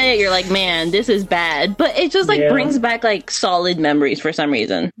look back at it, you're like, man, this is bad. But it just like Yeah. brings back like solid memories for some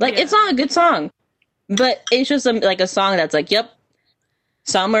reason. Like, Yeah. it's not a good song, but it's just like a song that's like, yep,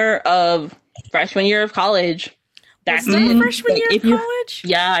 summer of freshman year of college. That's Was that it. freshman Like, year if of you- college?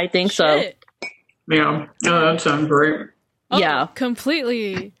 Yeah, I think so. Shit. Yeah, oh, that sounds great. Oh, Yeah.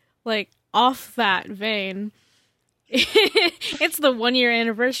 completely like off that vein. It's the 1-year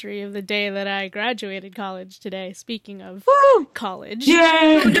anniversary of the day that I graduated college today. Speaking of college,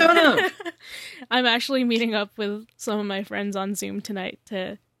 Yay! I'm actually meeting up with some of my friends on Zoom tonight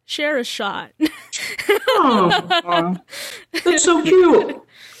to share a shot. Oh, that's so cute.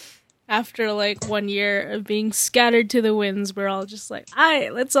 After like 1 year of being scattered to the winds, we're all just like,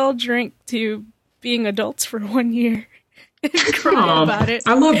 "Alright, let's all drink to being adults for 1 year and cry Aw, about it."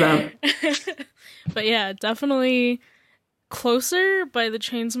 I love that. But yeah, definitely Closer by the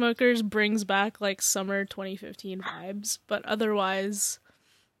Chainsmokers brings back like summer 2015 vibes, but otherwise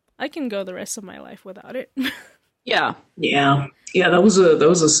I can go the rest of my life without it. Yeah. Yeah, that was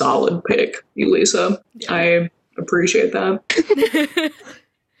a solid pick, Elyssa. Yeah. I appreciate that.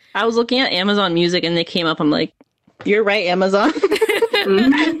 I was looking at Amazon Music and they came up. I'm like, you're right, Amazon.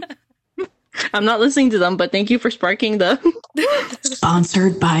 I'm not listening to them, but thank you for sparking the.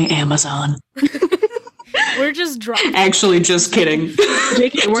 Sponsored by Amazon. We're just dropping. Actually, just kidding.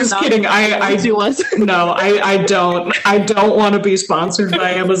 JK, we're Just not kidding. I to us. no, I don't. I don't want to be sponsored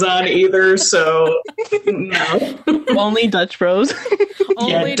by Amazon either. So no. Only Dutch Bros.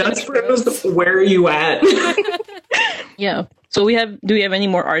 Only Yeah, Dutch Bros. Where are you at? Yeah. So do we have any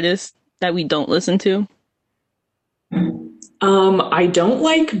more artists that we don't listen to? I don't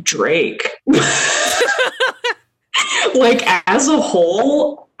like Drake. Like as a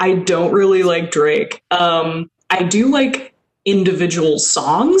whole, I don't really like Drake. I do like individual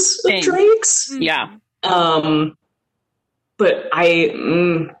songs of Same. Drake's. Yeah. But I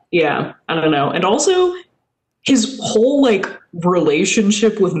don't know. And also his whole like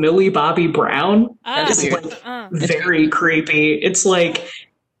relationship with Millie Bobby Brown is like very creepy. It's like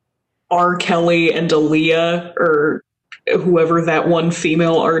R. Kelly and Aaliyah or whoever that one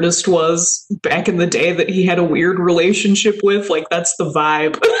female artist was back in the day that he had a weird relationship with. Like that's the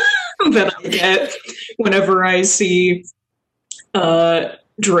vibe that I get whenever I see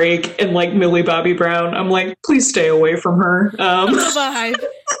Drake and like Millie Bobby Brown. I'm like, please stay away from her. Not the vibe.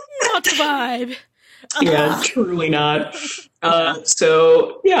 Not the vibe. Yeah, truly not.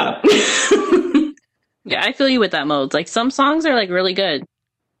 So yeah. Yeah, I feel you with that mode. Like some songs are like really good.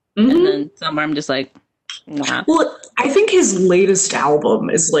 Mhm. And then some I'm just like, nah. Well, I think his latest album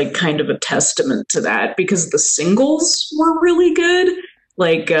is like kind of a testament to that because the singles were really good.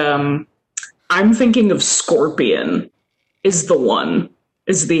 Like, I'm thinking of Scorpion is the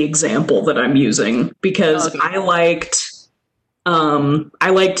example that I'm using because Okay. I liked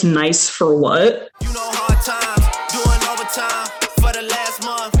Nice for What. You know hard times, doing overtime for the last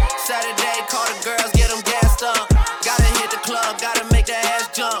month. Saturday, call the girls, get them gassed up. Gotta hit the club, gotta make the ass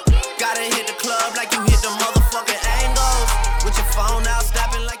jump. Gotta hit the club like you hit the motherfucking angles. With your phone out,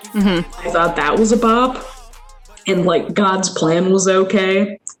 snapping like you. I thought that was a bop. And like God's Plan was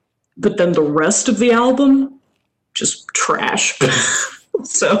okay. But then the rest of the album, just trash.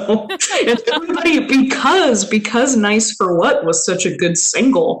 So, and everybody, because Nice for What was such a good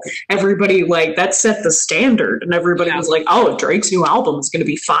single, everybody like that set the standard and everybody was like, oh, Drake's new album is going to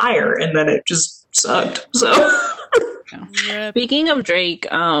be fire. And then it just sucked. So, Rip. Speaking of Drake,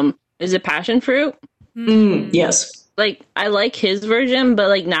 is it Passion Fruit? yes. like I like his version, but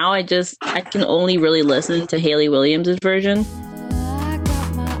like now I can only really listen to Hayley Williams' version. I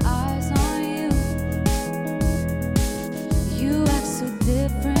got my eyes on you. You act so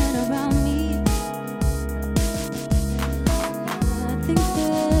different around me. I think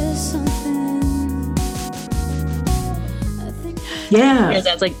there's something. I think Yeah. Yeah,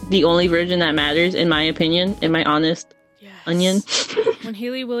 that's like the only version that matters, in my opinion, in my honest Yes. onion. When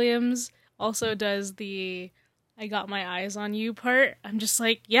Hayley Williams also does the "I got my eyes on you" part, I'm just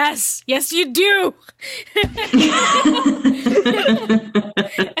like, yes, you do. I'm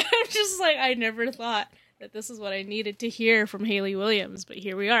just like, I never thought that this is what I needed to hear from Hayley Williams, but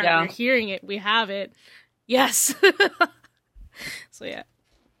here we are. Yeah. We're hearing it. We have it. Yes. So yeah,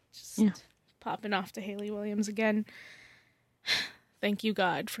 just popping off to Hayley Williams again. Thank you,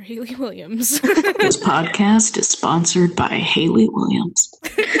 God, for Hayley Williams. This podcast is sponsored by Hayley Williams.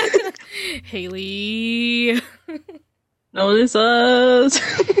 Hayley. Notice us.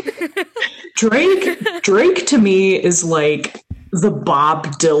 Drake to me is like the Bob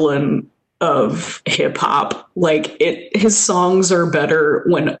Dylan of hip hop. Like his songs are better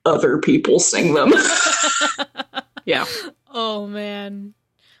when other people sing them. Yeah. Oh man.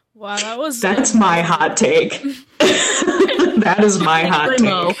 Wow, That's my hot take. That is my hot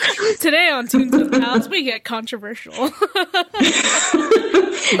No. take. Today on Tunes with Pals, we get controversial. And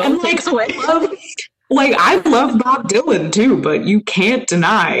I love Bob Dylan too, but you can't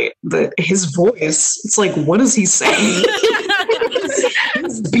deny that his voice, it's like, what is he saying?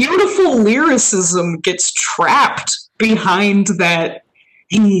 His beautiful lyricism gets trapped behind that.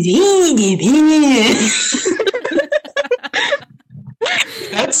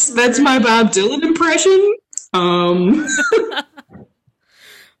 That's my Bob Dylan impression.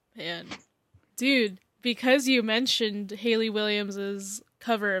 Man. Dude, because you mentioned Hayley Williams's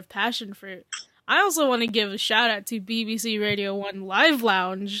cover of Passion Fruit, I also want to give a shout out to BBC Radio 1 Live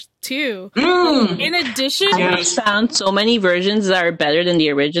Lounge too. In addition, I found so many versions that are better than the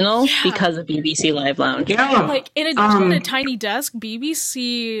original because of BBC Live Lounge. Yeah. like in addition to Tiny Desk,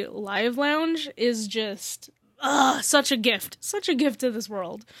 BBC Live Lounge is just such a gift to this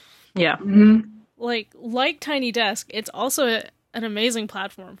world. Yeah. Like Tiny Desk, it's also an amazing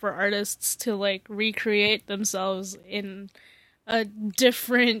platform for artists to like recreate themselves in a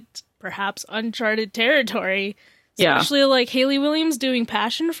different, perhaps uncharted territory. Especially like Hayley Williams doing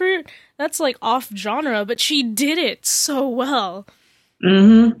Passion Fruit. That's like off genre, but she did it so well.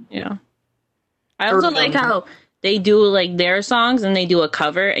 Yeah. I also like how they do like their songs and they do a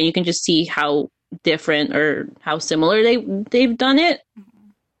cover and you can just see how different or how similar they've done it.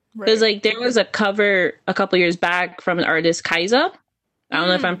 Because like there was a cover a couple years back from an artist, Kaisa. I don't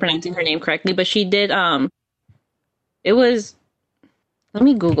know if I'm pronouncing her name correctly, but she did it was, let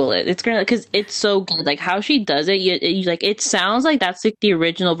me Google it. It's gonna, because it's so good. Like how she does it, you like it sounds like that's like the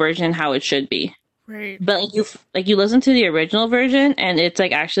original version how it should be. Right. But you listen to the original version and it's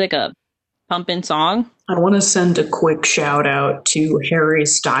like actually like a pumping song. I want to send a quick shout out to Harry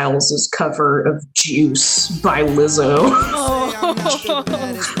Styles' cover of Juice by Lizzo.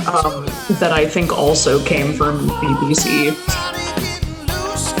 That I think also came from BBC.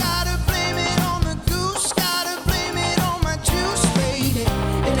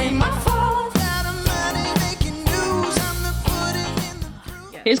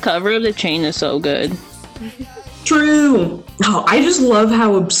 His cover of The Chain is so good. True. Oh, I just love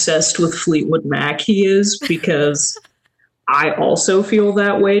how obsessed with Fleetwood Mac he is, because I also feel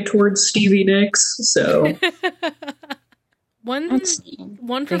that way towards Stevie Nicks. So One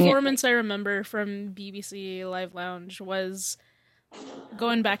performance I remember from BBC Live Lounge was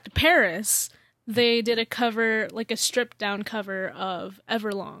going back to Paris. They did a cover, like a stripped down cover of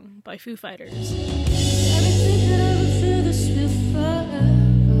Everlong by Foo Fighters. everything could ever feel this before.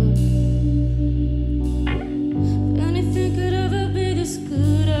 Anything could ever be this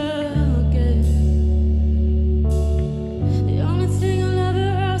good again. The only thing I'll ever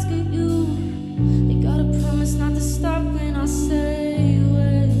ask of you, you gotta promise not to stop when I say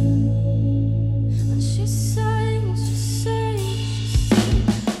when. And she sang.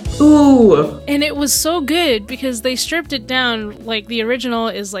 ooh, And it was so good because they stripped it down. Like the original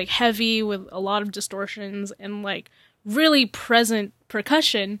is like heavy with a lot of distortions and like really present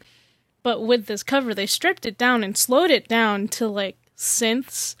percussion. But with this cover, they stripped it down and slowed it down to like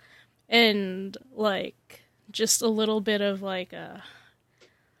synths and like just a little bit of like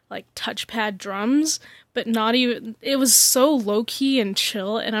touchpad drums, but not even, it was so low key and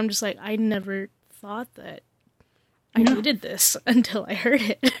chill. And I'm just like, I never thought that I needed this until I heard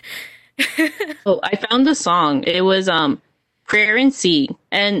it. Oh, I found the song. It was Prayer in C,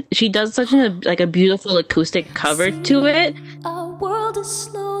 and she does such a beautiful acoustic cover to it. Our world is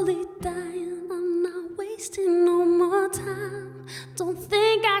slowly dying. I'm not wasting no more time. Don't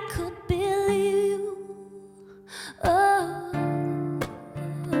think I could believe you. Oh.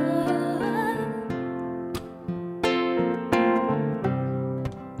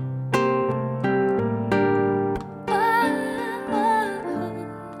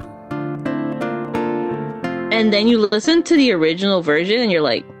 And then you listen to the original version and you're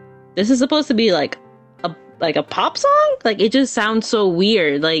like, this is supposed to be like a pop song? Like, it just sounds so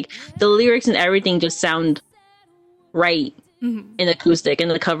weird. Like, the lyrics and everything just sound right in acoustic in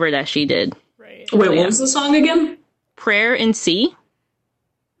the cover that she did. Right. Wait, what was the song again? Prayer in C.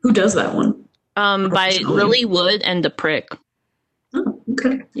 Who does that one? By Lily Wood and The Prick. Oh,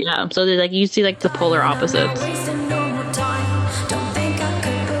 okay. Yeah, so they you see the polar opposites.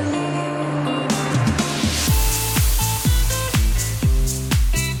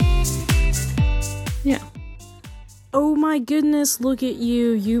 Yeah. Oh my goodness, look at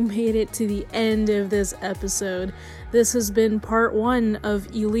you. You made it to the end of this episode. This has been part 1 of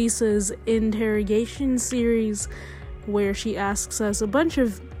Elyssa's Interrogation series, where she asks us a bunch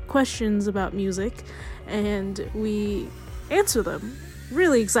of questions about music, and we answer them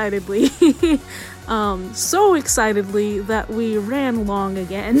really excitedly. So excitedly that we ran long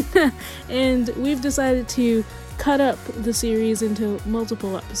again. And we've decided to cut up the series into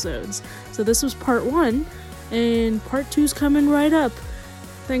multiple episodes. So this was part 1, and part 2's coming right up.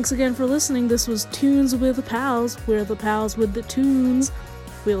 Thanks again for listening. This was Tunes with the Pals. We're the pals with the tunes.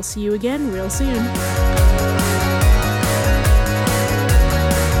 We'll see you again real soon.